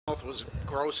mouth was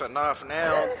gross enough.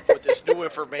 Now with this new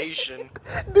information,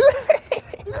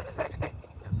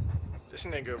 this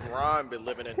nigga Ron been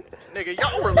living in. Nigga,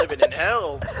 y'all were living in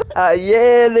hell.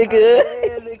 Yeah,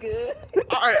 nigga.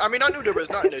 Alright, I mean, I knew there was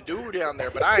nothing to do down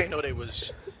there, but I didn't know they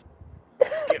was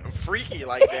getting freaky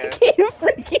like that. Getting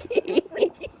freaky.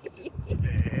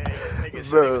 Nigga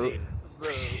said he was Bro.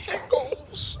 eating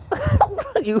pickles.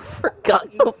 You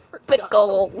forgot the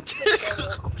pickles.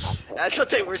 That's what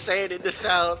they were saying in the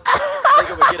South.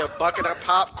 Nigga would get a bucket of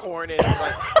popcorn and was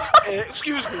like,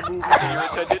 excuse me, movie theater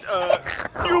attendant,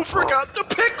 you forgot the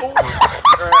pickles.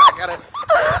 I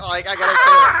gotta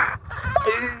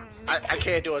say, I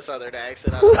can't do a southern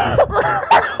accent.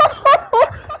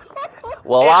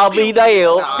 Well, I'll be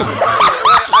damned. Nah,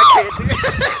 I can't do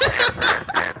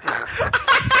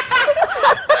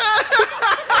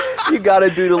You gotta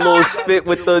do the little spit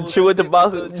with the chewing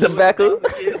tobacco.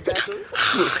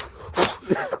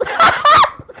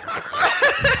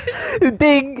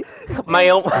 Ding,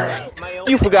 ma'am.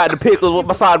 You forgot the pickles with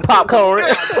my side of popcorn.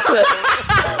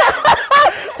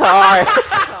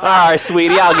 Alright,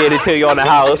 sweetie, I'll get it to you on the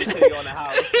house.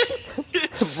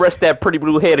 Rest that pretty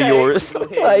blue head of yours.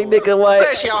 Like, nigga, what?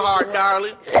 Bless your heart,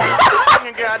 darling.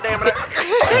 God damn it.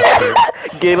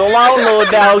 Get along, little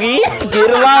doggy. Get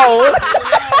along.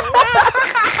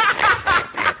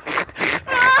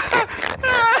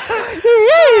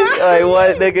 Like,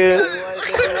 what, nigga?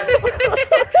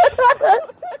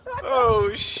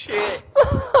 Oh, shit.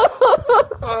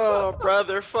 Oh,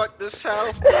 brother, fuck the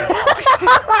South.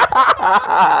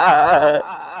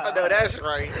 I know that's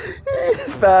right.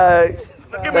 Facts.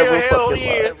 Give me a hell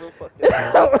yeah.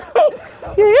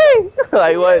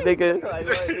 Like, what, nigga?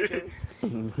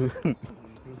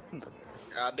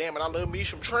 God damn it, I love me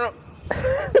some Trump.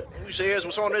 Who says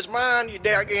what's on his mind, you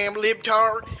damn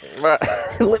libtard?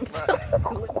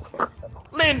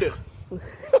 Linda,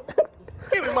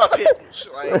 give me my pickles.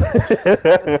 Like,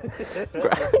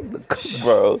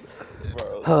 bro.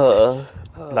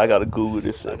 I gotta Google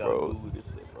this shit, bro.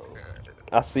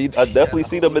 I definitely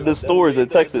see them in the stores in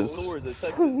Texas.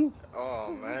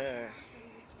 oh man.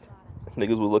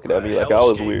 Niggas were looking at me like I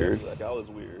was weird.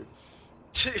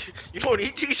 You don't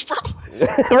eat these, bro?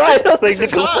 Right, I was like,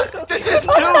 This is hot. This is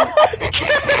new.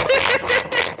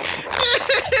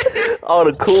 All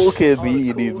the cool kids be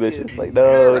eating these bitches. Like,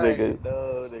 no, nigga.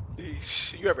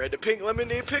 You ever had the pink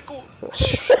lemonade pickle?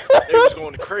 They was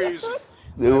going crazy.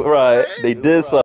 Right, they did something.